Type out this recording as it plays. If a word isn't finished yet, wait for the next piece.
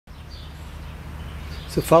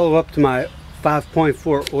So follow up to my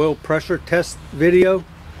 5.4 oil pressure test video.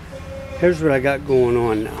 Here's what I got going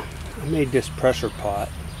on now. I made this pressure pot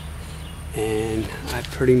and I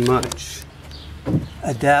pretty much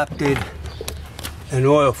adapted an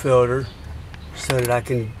oil filter so that I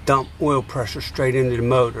can dump oil pressure straight into the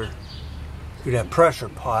motor through that pressure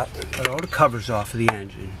pot. Got all the covers off of the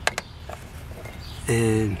engine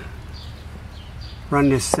and run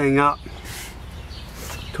this thing up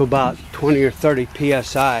to about 20 or 30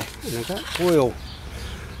 psi, and I got oil.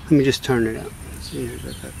 Let me just turn it up. Let's see what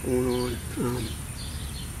I got going on.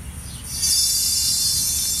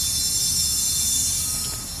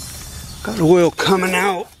 Got oil coming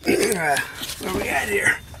out. Where we at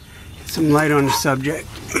here? Get some light on the subject.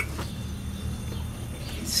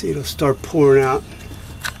 See, it'll start pouring out.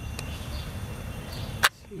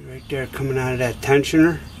 See right there, coming out of that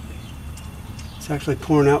tensioner. It's actually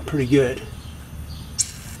pouring out pretty good.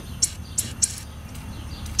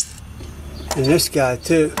 And this guy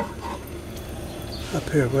too, up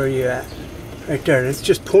here, where are you at? Right there, it's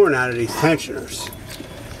just pouring out of these tensioners.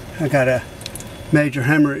 I got a major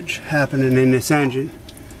hemorrhage happening in this engine.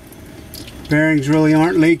 Bearings really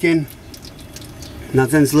aren't leaking.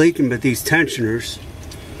 Nothing's leaking but these tensioners.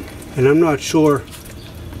 And I'm not sure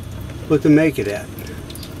what to make it at.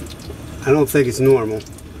 I don't think it's normal.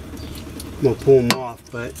 I'm gonna pull them off,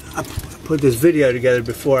 but I put this video together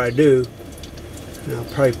before I do. And I'll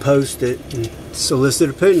probably post it and solicit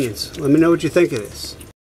opinions. Let me know what you think of this.